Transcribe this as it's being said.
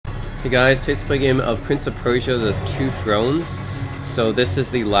Hey guys, today's play game of Prince of Persia: The Two Thrones. So this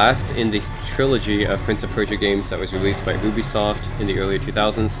is the last in the trilogy of Prince of Persia games that was released by Ubisoft in the early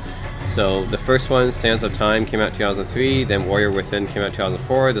 2000s. So the first one, Sands of Time, came out 2003, then Warrior Within came out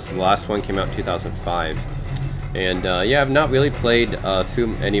 2004, this is the last one, came out 2005. And yeah, I've not really played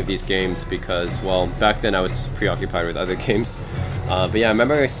through any of these games because, well, back then I was preoccupied with other games. But yeah, I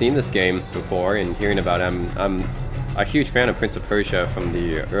remember seeing this game before and hearing about it. I'm a huge fan of Prince of Persia from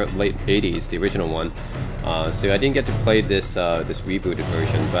the late 80s, the original one. So I didn't get to play this this rebooted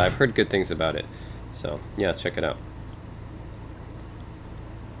version, but I've heard good things about it. So yeah, let's check it out.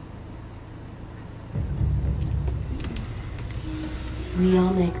 We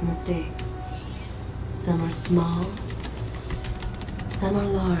all make mistakes. Some are small, some are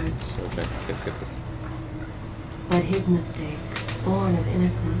large. Okay, let's get this. But his mistake, born of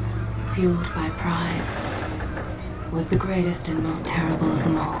innocence, fueled by pride, was the greatest and most terrible of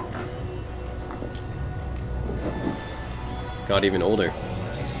them all. Got even older.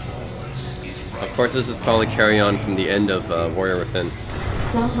 Of course, this is probably carry on from the end of Warrior Within.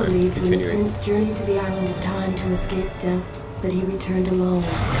 Some believed when the prince journeyed to the island of time to escape death that he returned alone.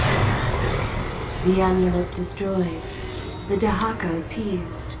 The amulet destroyed, the Dahaka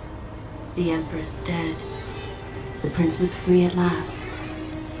appeased, the empress dead. The prince was free at last,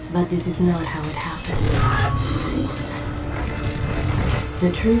 but this is not how it happened.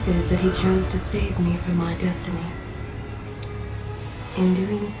 The truth is that he chose to save me from my destiny. In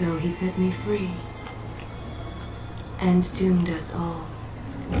doing so, he set me free and doomed us all.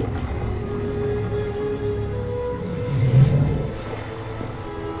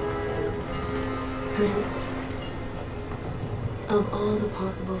 Prince, of all the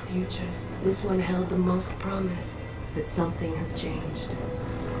possible futures, this one held the most promise that something has changed.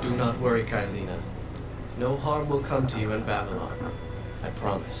 Do not worry, Kailina. No harm will come to you in Babylon. I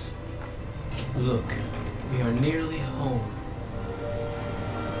promise. Look, we are nearly home.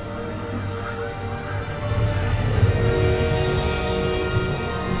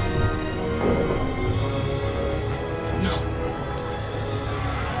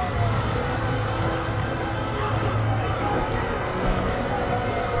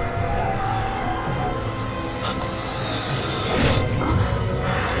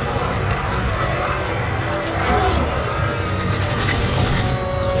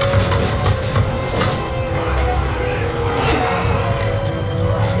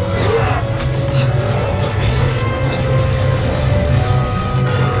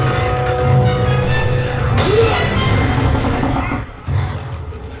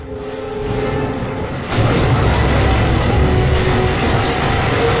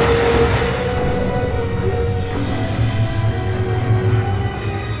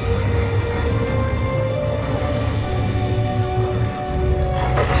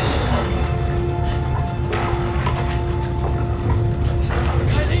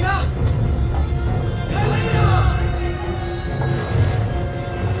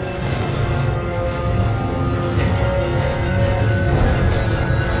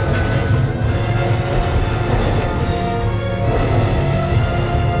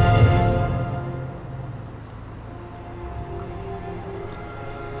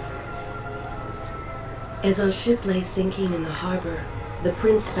 As our ship lay sinking in the harbor, the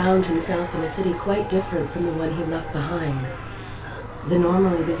prince found himself in a city quite different from the one he left behind. The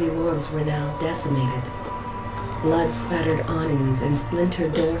normally busy wharves were now decimated. Blood-spattered awnings and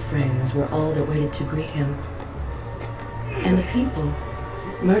splintered door frames were all that waited to greet him. And the people,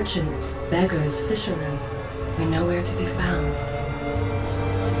 merchants, beggars, fishermen, were nowhere to be found.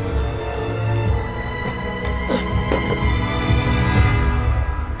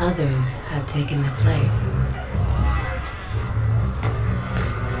 Others had taken their place.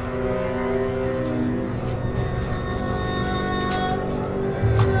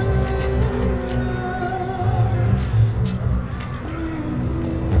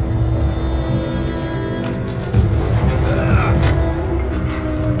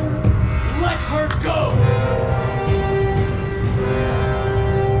 Let her go!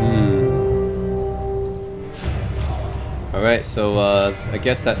 Alright, so I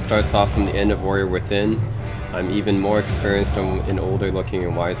guess that starts off from the end of Warrior Within. I'm even more experienced and older looking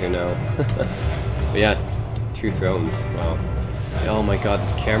and wiser now. But yeah, Two Thrones, wow. Oh my god,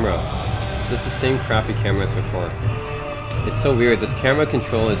 this camera. Is this the same crappy camera as before? It's so weird, this camera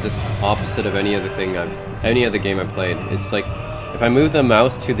control is just opposite of any other game I've played. It's like, if I move the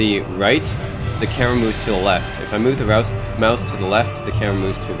mouse to the right, the camera moves to the left. If I move the mouse to the left, the camera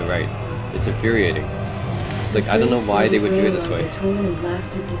moves to the right. It's infuriating. It's like, I don't know why they would do it this way.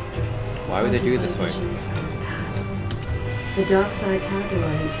 Why would they do it this way? The dockside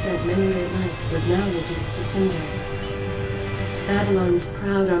Tabulon had spent many late nights was now reduced to cinders. Babylon's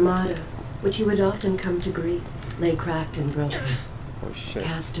proud armada, which he would often come to greet, lay cracked and broken, Oh shit.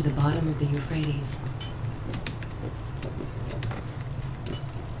 cast to the bottom of the Euphrates.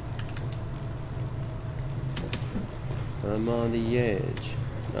 I'm on the edge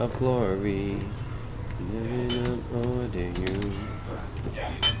of glory, living up ordering you.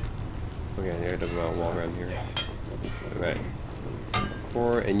 Okay, there's a wall around here. Alright.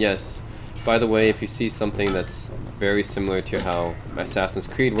 Core, and yes, by the way, if you see something that's very similar to how Assassin's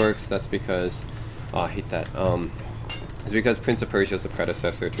Creed works, that's because, oh, I hate that. It's because Prince of Persia is the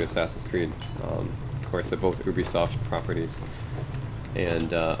predecessor to Assassin's Creed. Of course, they're both Ubisoft properties.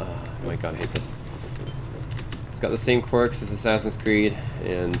 And, oh my god, I hate this. It's got the same quirks as Assassin's Creed,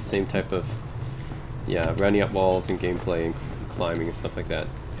 and same type of, yeah, running up walls and gameplay and climbing and stuff like that.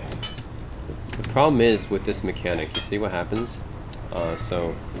 The problem is with this mechanic, you see what happens?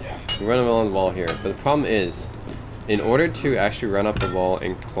 So, you run along the wall here, but the problem is, in order to actually run up the wall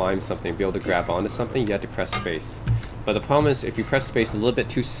and climb something, be able to grab onto something, you have to press space. But the problem is, if you press space a little bit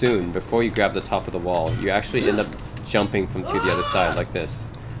too soon, before you grab the top of the wall, you actually end up jumping from to the other side, like this,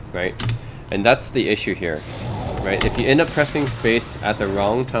 right? And that's the issue here, right? If you end up pressing space at the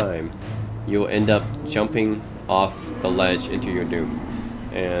wrong time, you'll end up jumping off the ledge into your doom.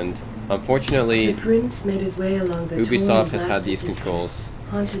 And unfortunately, The prince made his way along the Ubisoft torn, has had these blasted controls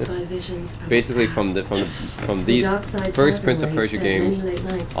haunted by visions from basically his from past. these dockside first tavern Prince of where he Persia spent games many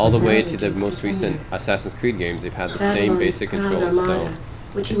late nights all the was way now to the reduced most to recent cinders. Assassin's Creed games. They've had the same Babylon's basic proud controls, so armada,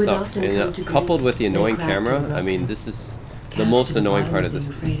 which he it would sucks. often And come to coupled greet, with the lay annoying cracked and camera, I broken, mean, this is the cast most to the annoying bottom part of of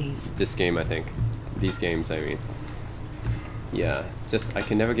the Euphrates. this game, I think. These games, I mean. Yeah, it's just, I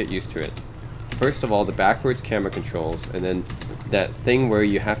can never get used to it. First of all, the backwards camera controls, and then that thing where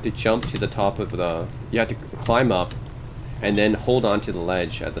you have to jump to the top of the, you have to climb up and then hold on to the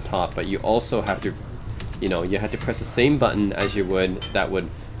ledge at the top, but you also have to, you know, you have to press the same button as you would that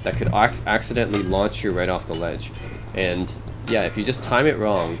could accidentally launch you right off the ledge. And yeah, if you just time it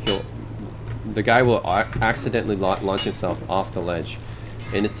wrong, the guy will accidentally launch himself off the ledge,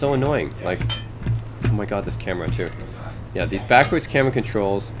 and it's so annoying. Like, oh my god, this camera too. Yeah, these backwards camera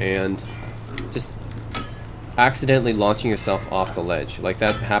controls and just accidentally launching yourself off the ledge. Like,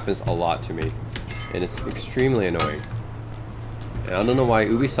 that happens a lot to me, and it's extremely annoying. And I don't know why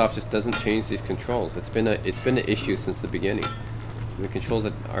Ubisoft just doesn't change these controls. It's been an issue since the beginning. The controls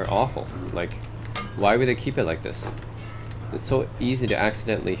are awful. Like, why would they keep it like this? It's so easy to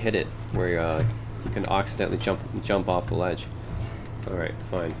accidentally hit it, where you can accidentally jump off the ledge. All right,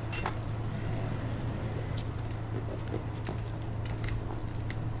 fine.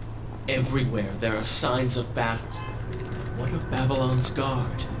 Everywhere there are signs of battle. What of Babylon's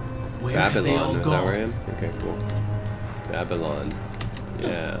guard? Where have they all Babylon, is that gone? where I am? Okay, cool. Babylon.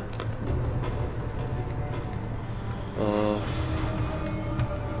 Yeah.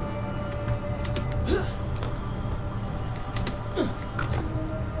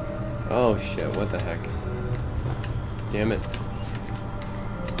 Oh shit, what the heck? Damn it.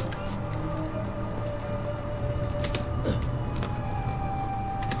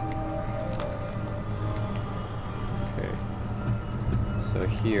 Okay. So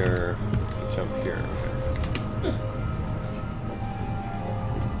here, jump here. Okay.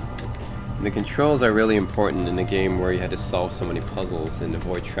 And the controls are really important in a game where you had to solve so many puzzles and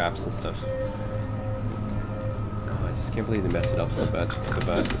avoid traps and stuff. Oh, I just can't believe they messed it up so bad.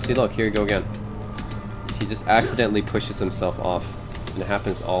 See, look, here you go again. He just accidentally pushes himself off, and it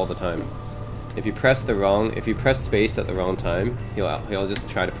happens all the time. If you press space at the wrong time, he'll just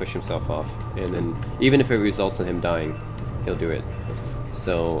try to push himself off, and then even if it results in him dying, he'll do it.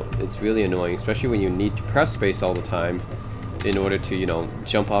 So it's really annoying, especially when you need to press space all the time in order to, you know,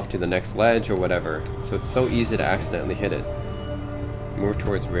 jump off to the next ledge or whatever. So it's so easy to accidentally hit it. Move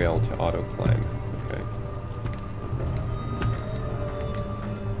towards rail to auto climb. Okay.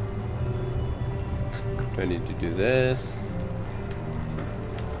 Do I need to do this?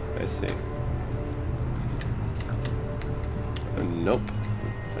 I see. Nope.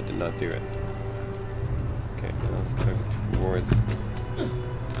 I did not do it. Okay, now let's turn towards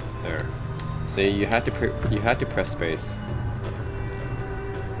there. See, you had to press space.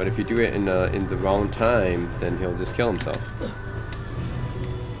 But if you do it in the wrong time, then he'll just kill himself,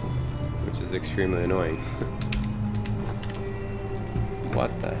 which is extremely annoying.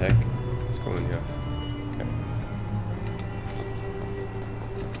 What the heck? What's going here? Okay.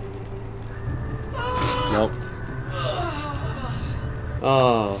 Nope.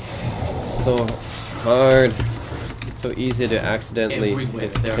 Oh, so hard. It's so easy to accidentally Everywhere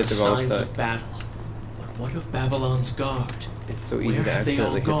hit there are the wrong signs stuff. of battle. But What of Babylon's guard? It's so easy Where to have they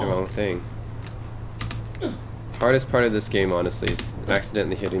all accidentally hit the gone? wrong thing. Hardest part of this game, honestly, is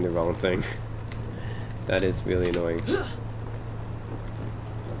accidentally hitting the wrong thing. That is really annoying.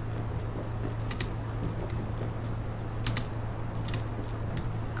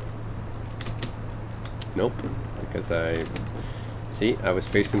 Nope, because I was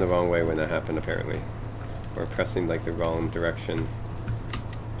facing the wrong way when that happened, apparently. Or pressing like the wrong direction.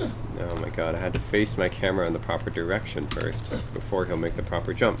 Oh my god, I had to face my camera in the proper direction first before he'll make the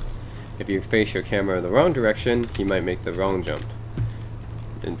proper jump. If you face your camera in the wrong direction, he might make the wrong jump.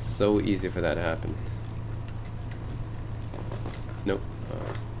 It's so easy for that to happen. Nope.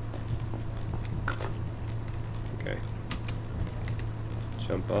 Okay.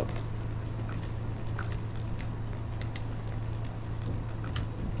 Jump up.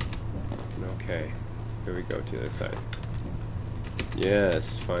 Okay. Here we go to the other side.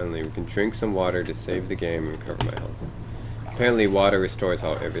 Yes, finally. We can drink some water to save the game and recover my health. Apparently water restores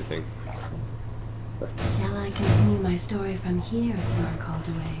everything. Shall I continue my story from here if you are called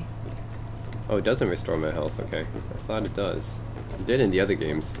away? Oh, it doesn't restore my health, okay. I thought it does. It did in the other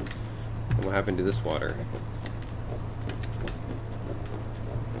games. And what happened to this water?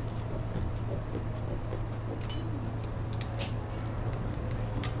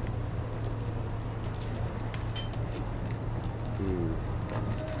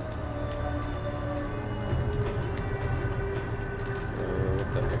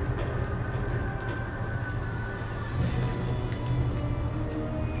 What the heck?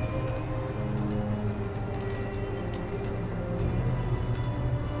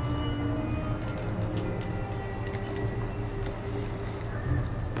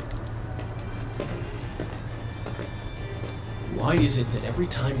 Why is it that every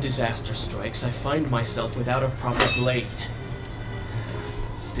time disaster strikes, I find myself without a proper blade?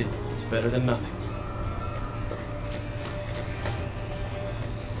 Still, it's better than nothing.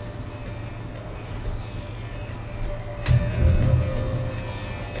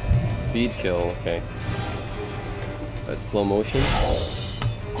 Speed kill, okay. That's slow motion?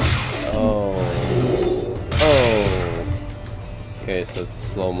 Oh. Oh! Okay, so it's a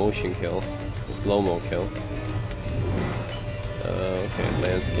slow motion kill. Slow-mo kill. Okay,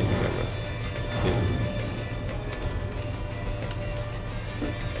 landscape camera. Let's see.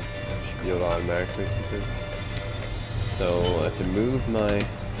 Should be able to automatically do this. So I have to move my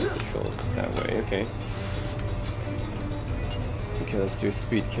controls that way, okay. Okay, let's do a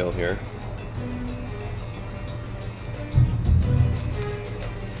speed kill here.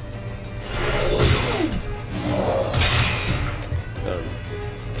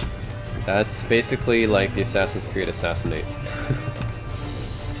 That's basically like the Assassin's Creed Assassinate.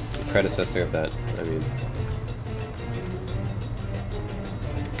 The predecessor of that, I mean.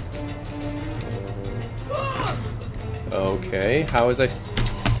 Okay, how was I...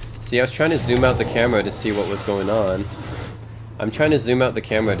 See, I was trying to zoom out the camera to see what was going on. I'm trying to zoom out the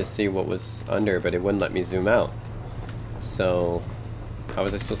camera to see what was under, but it wouldn't let me zoom out. So, how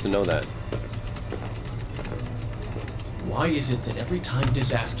was I supposed to know that? Why is it that every time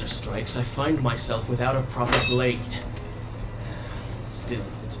disaster strikes, I find myself without a proper blade? Still,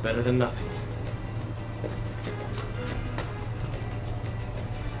 it's better than nothing.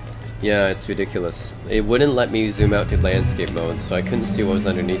 Yeah, it's ridiculous. It wouldn't let me zoom out to landscape mode, so I couldn't see what was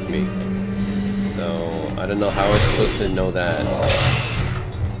underneath me. So, I don't know how I was supposed to know that.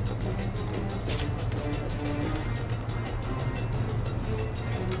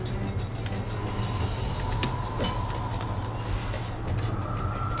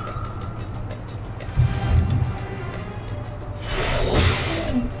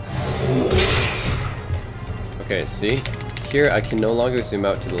 Okay, see? Here I can no longer zoom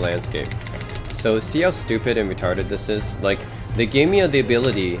out to the landscape. So see how stupid and retarded this is? Like, they gave me the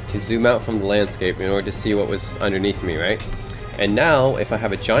ability to zoom out from the landscape in order to see what was underneath me, right? And now, if I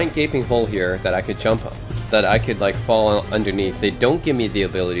have a giant gaping hole here that I could jump up, that I could like fall underneath, they don't give me the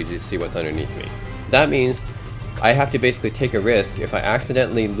ability to see what's underneath me. That means I have to basically take a risk if I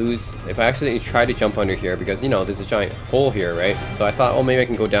accidentally try to jump under here, because, you know, there's a giant hole here, right? So I thought, oh, maybe I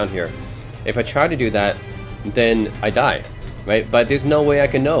can go down here. If I try to do that, then I die, right? But there's no way I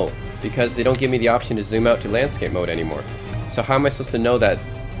can know, because they don't give me the option to zoom out to landscape mode anymore. So how am I supposed to know that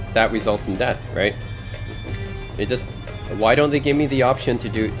that results in death, right? It just, why don't they give me the option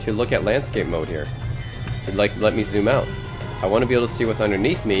to look at landscape mode here? To like let me zoom out. I want to be able to see what's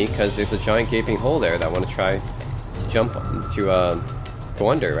underneath me, because there's a giant gaping hole there that I want to try to jump to go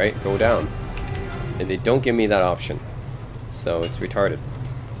under, right? Go down. And they don't give me that option. So it's retarded.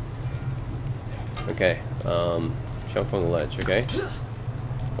 Okay, jump from the ledge, okay?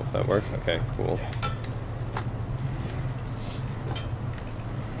 Hope that works. Okay, cool.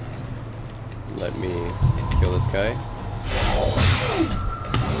 Let me kill this guy.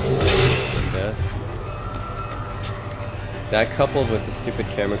 Death. That coupled with the stupid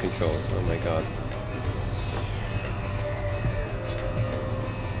camera controls. Oh my god.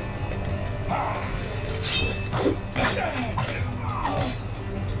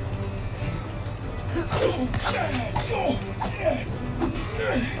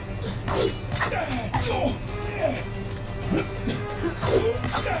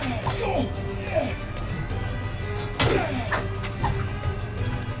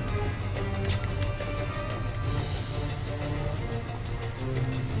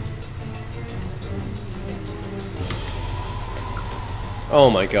 Oh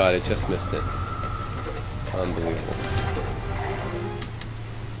my god, it just missed it. Unbelievable.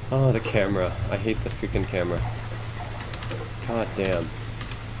 Oh, the camera. I hate the freaking camera. God damn.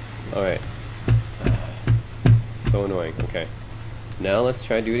 Alright. So annoying. Okay. Now let's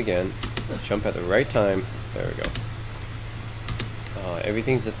try to do it again. Jump at the right time. There we go.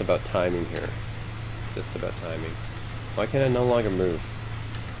 Everything's just about timing here. Just about timing. Why can I no longer move?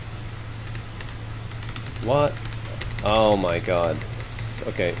 What? Oh my god.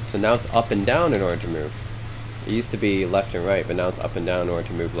 Okay, so now it's up and down in order to move. It used to be left and right, but now it's up and down in order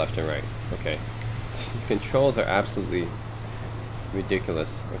to move left and right. Okay. These controls are absolutely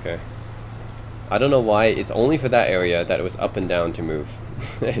ridiculous. Okay. I don't know why it's only for that area that it was up and down to move,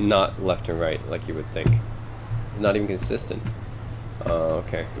 and not left and right like you would think. It's not even consistent.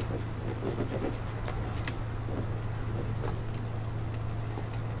 Okay.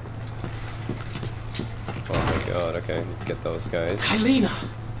 Oh my god, okay, let's get those guys. Kylina!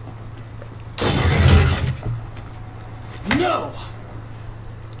 No!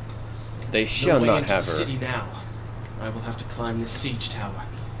 They shall no way not into have the her. city now. I will have to climb this siege tower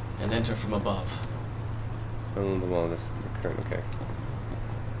and enter from above. Oh, the wall, this the current, okay.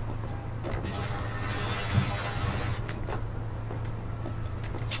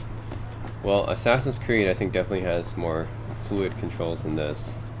 Well, Assassin's Creed I think definitely has more fluid controls than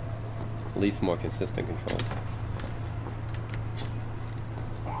this. At least more consistent controls.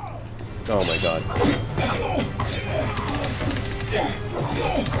 Oh my god.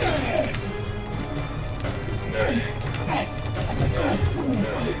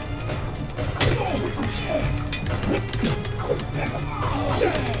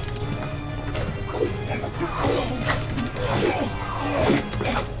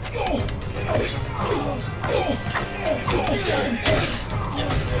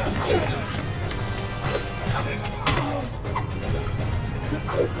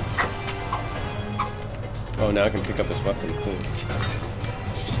 Oh, now I can pick up this weapon. Cool.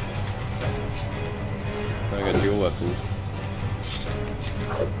 Now I got dual weapons.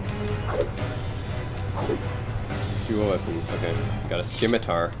 Dual weapons, okay. Got a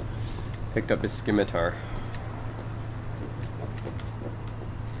scimitar. Picked up his scimitar.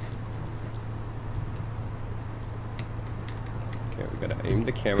 Okay, we gotta aim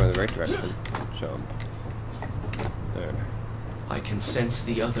the camera in the right direction. Jump. There. I can sense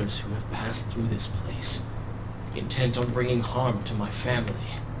the others who have passed through this place, intent on bringing harm to my family.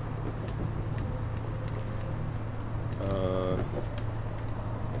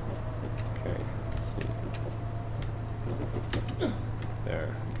 Okay, let's see.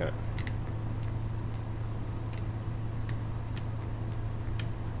 There, okay.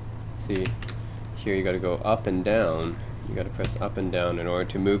 See, here you gotta go up and down. You gotta press up and down in order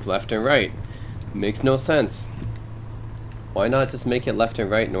to move left and right. Makes no sense. Why not just make it left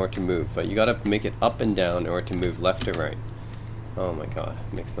and right in order to move? But you gotta make it up and down in order to move left and right. Oh my god,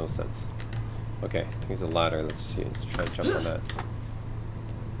 makes no sense. Okay, here's a ladder. Let's see. Let's try to jump on that.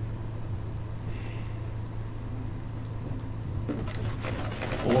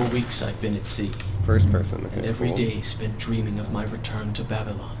 For 4 weeks I've been at sea. First person, okay. And every cool. day spent dreaming of my return to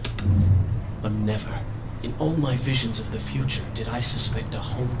Babylon. But never, in all my visions of the future, did I suspect a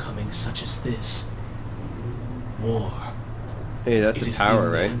homecoming such as this. War. Hey, that's the tower,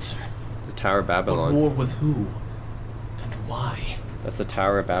 right? Answer. The Tower of Babylon. But war with who? And why? That's the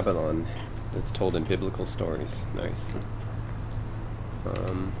Tower of Babylon. That's told in biblical stories. Nice.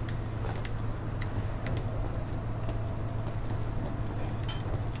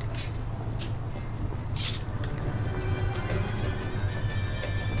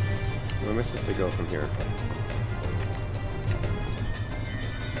 Where am I supposed to go from here?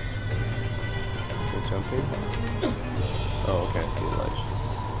 We're jumping? Oh, okay, I see a ledge.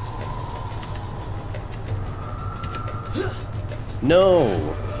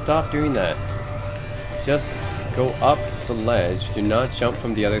 No! Stop doing that. Just go up the ledge. Do not jump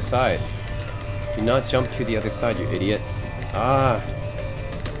from the other side. Do not jump to the other side, you idiot. Ah!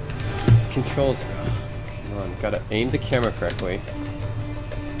 This controls... Come on, gotta aim the camera correctly.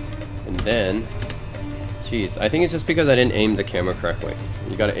 And then... Jeez, I think it's just because I didn't aim the camera correctly.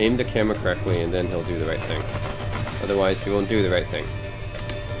 You gotta aim the camera correctly and then he'll do the right thing. Otherwise, he won't do the right thing.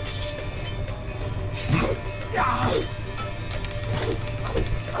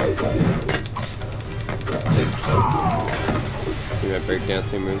 See my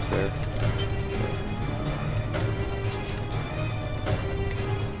breakdancing moves there?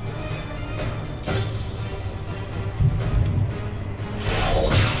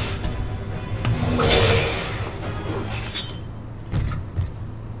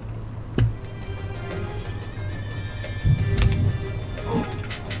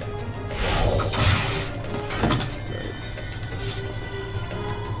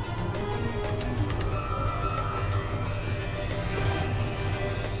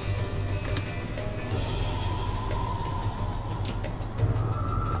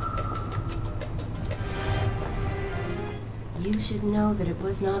 You should know that it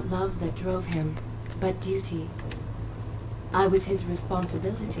was not love that drove him, but duty. I was his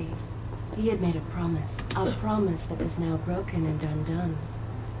responsibility. He had made a promise that was now broken and undone.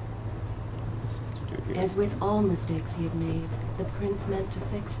 As with all mistakes he had made, the prince meant to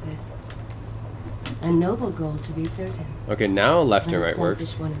fix this. A noble goal, to be certain. Okay, now left and right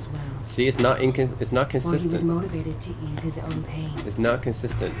works. One as well. See, it's not consistent. For he was motivated to ease his own pain. It's not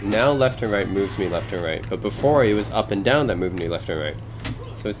consistent. Now left and right moves me left and right, but before it was up and down that moved me left and right.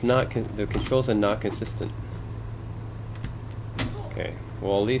 So it's not the controls are not consistent. Okay,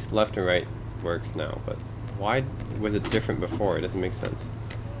 well at least left and right works now, but why was it different before? It doesn't make sense.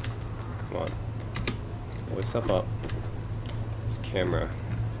 Come on, pull yourself up. This camera.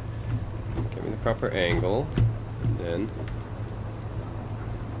 Give me the proper angle, and then...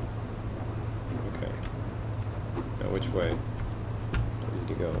 Okay. Now which way? I need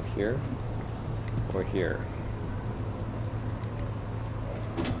to go here, or here?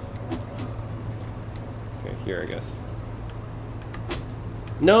 Okay, here I guess.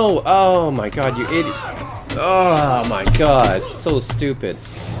 No! Oh my god, you idiot! Oh my god, it's so stupid.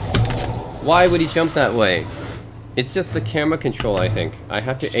 Why would he jump that way? It's just the camera control, I think. I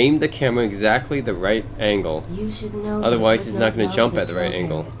have to aim the camera exactly the right angle. You should know. Otherwise, he's not going to jump at the right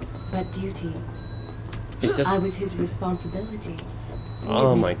angle. But duty. It just... I was his responsibility.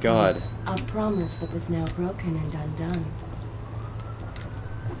 Oh my god. A promise that was now broken and undone.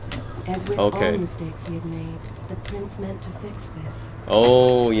 As with all mistakes he had made, the prince meant to fix this.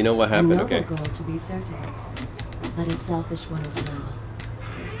 Oh, you know what happened? A noble Okay. goal, to be certain, but a selfish one as well.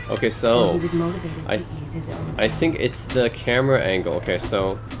 Okay, so He was motivated to ease his own I think it's the camera angle. Okay,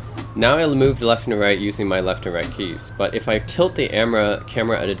 so now I moved left and right using my left and right keys. But if I tilt the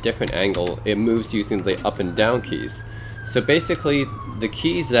camera at a different angle, it moves using the up and down keys. So basically, the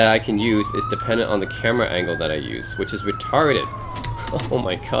keys that I can use is dependent on the camera angle that I use, which is retarded. Oh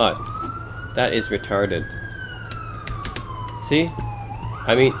my god. That is retarded. See?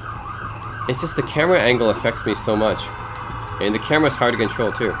 I mean, it's just the camera angle affects me so much. And the camera's hard to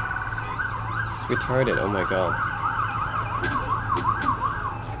control too. It's retarded, oh my god.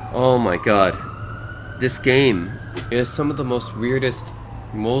 Oh my god. This game is some of the most weirdest,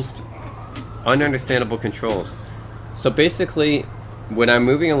 most ununderstandable controls. So basically, when I'm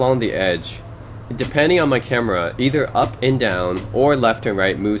moving along the edge, depending on my camera, either up and down or left and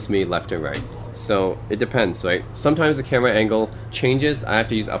right moves me left and right. So it depends, right? Sometimes the camera angle changes, I have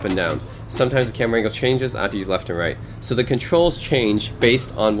to use up and down. Sometimes the camera angle changes, I have to use left and right. So the controls change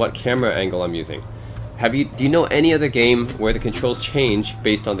based on what camera angle I'm using. Do you know any other game where the controls change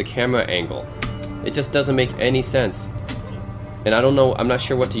based on the camera angle? It just doesn't make any sense. And I don't know, I'm not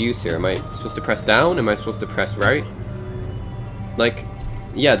sure what to use here. Am I supposed to press down? Am I supposed to press right? Like,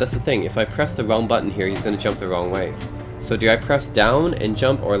 yeah, that's the thing. If I press the wrong button here, he's gonna jump the wrong way. So do I press down and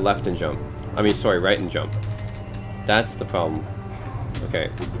jump or left and jump? I mean, sorry, right and jump. That's the problem. Okay,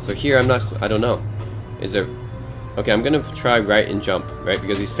 so here I don't know. Is there... Okay, I'm gonna try right and jump, right?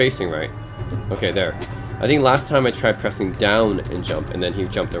 Because he's facing right. Okay, there. I think last time I tried pressing down and jump, and then he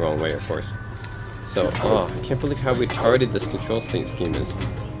jumped the wrong way, of course. So, oh, I can't believe how retarded this control scheme is.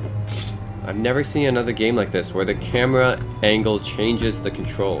 I've never seen another game like this where the camera angle changes the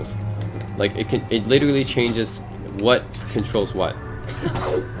controls. Like, it literally changes what controls what.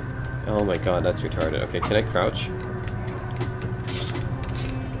 Oh my god, that's retarded. Okay, can I crouch?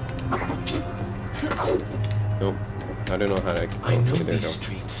 Nope. I don't know how to... I know these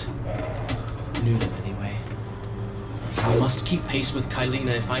streets. Knew them anyway. I must keep pace with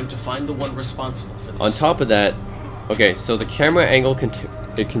Kylina if I'm to find the one responsible for this. On top of that, okay, so the camera angle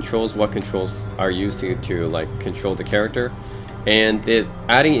it controls what controls are used to like control the character. And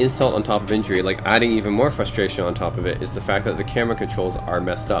adding insult on top of injury, like adding even more frustration on top of it, is the fact that the camera controls are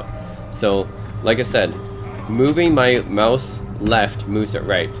messed up. So, like I said, moving my mouse left moves it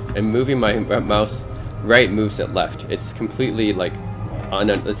right, and moving my mouse right moves it left. It's completely like,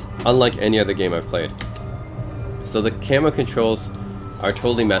 it's unlike any other game I've played. So the camera controls are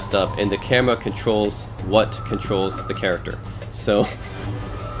totally messed up, and the camera controls what controls the character. So,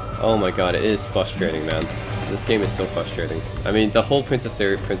 oh my god, it is frustrating, man. This game is so frustrating. I mean, the whole Prince of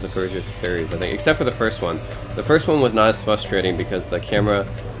Persia series, I think, except for the first one. The first one was not as frustrating because the camera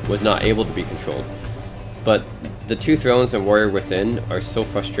was not able to be controlled. But the Two Thrones and Warrior Within are so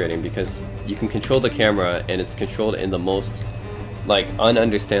frustrating because you can control the camera and it's controlled in the most, like,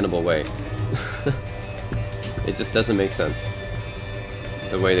 ununderstandable way. It just doesn't make sense,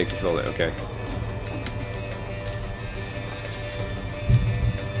 the way they control it. Okay.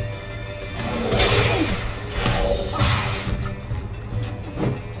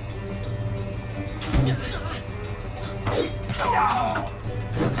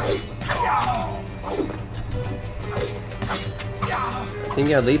 I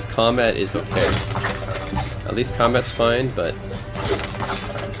think at least combat is okay. At least combat's fine, but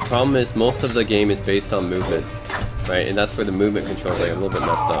the problem is most of the game is based on movement, right? And that's where the movement controls are a little bit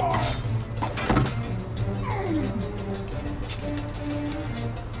messed up.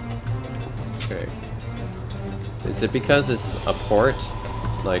 Okay. Is it because it's a port?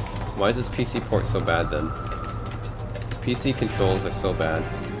 Like, why is this PC port so bad then? PC controls are so bad.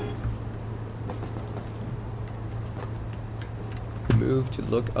 Move to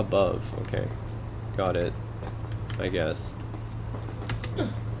look above. Okay. Got it. I guess.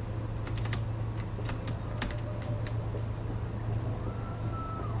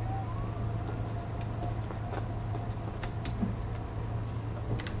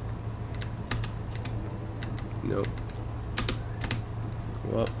 Nope.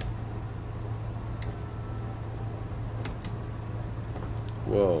 Well.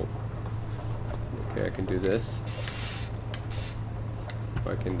 Whoa. Okay, I can do this.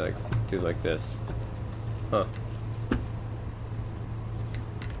 I can like do like this. Huh.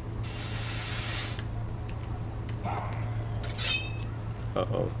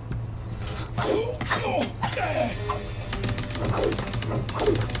 Uh-oh.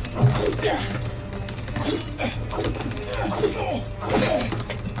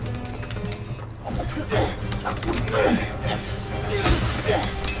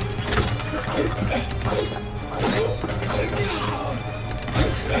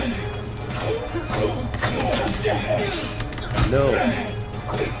 No.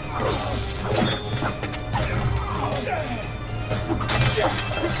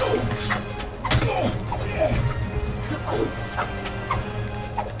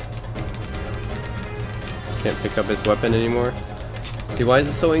 Can't pick up his weapon anymore. See, why is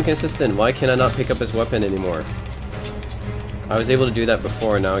it so inconsistent? Why can I not pick up his weapon anymore? I was able to do that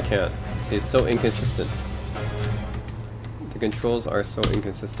before, now I can't. See, it's so inconsistent. The controls are so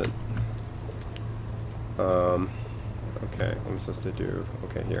inconsistent. Okay, what am I supposed to do?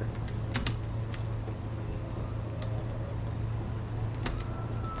 Okay, here.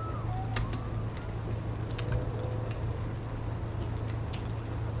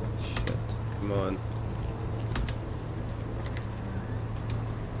 Shit, come on.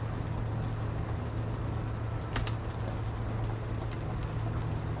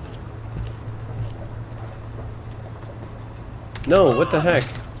 No, what the heck?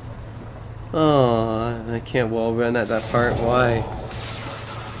 Oh, I can't wall run at that part. Why?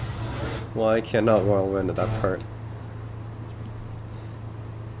 Why I cannot wall run at that part?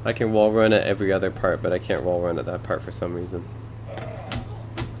 I can wall run at every other part, but I can't wall run at that part for some reason.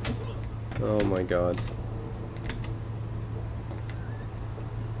 Oh my god.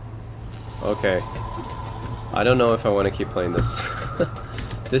 Okay. I don't know if I want to keep playing this.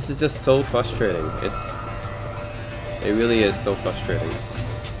 This is just so frustrating. It really is so frustrating.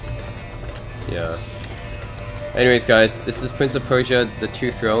 Yeah. Anyways, guys, this is Prince of Persia: The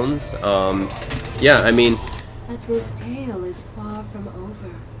Two Thrones. Yeah, I mean... But this tale is far from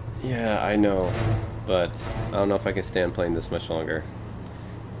over. Yeah, I know. But I don't know if I can stand playing this much longer.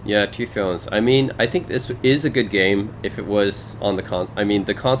 Yeah, Two Thrones. I mean, I think this is a good game if it was on the I mean,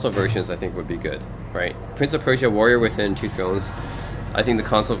 the console versions I think would be good, right? Prince of Persia: Warrior Within, Two Thrones. I think the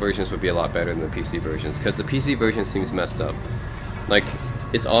console versions would be a lot better than the PC versions, because the PC version seems messed up. Like,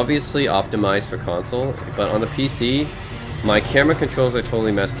 it's obviously optimized for console, but on the PC, my camera controls are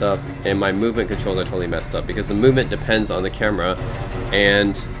totally messed up, and my movement controls are totally messed up, because the movement depends on the camera,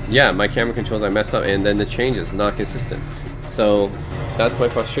 and yeah, my camera controls are messed up, and then the changes is not consistent. So, that's my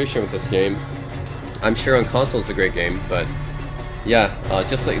frustration with this game. I'm sure on console it's a great game, but Yeah,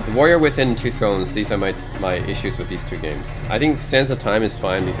 just like the Warrior Within, Two Thrones, these are my issues with these two games. I think Sands of Time is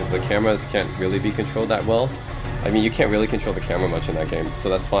fine because the camera can't really be controlled that well. I mean, you can't really control the camera much in that game, so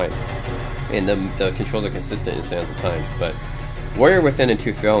that's fine. And the controls are consistent in Sands of Time, but Warrior Within and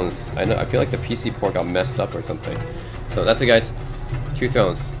Two Thrones, I feel like the PC port got messed up or something. So that's it, guys. Two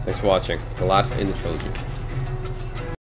Thrones. Thanks for watching. The last in the trilogy.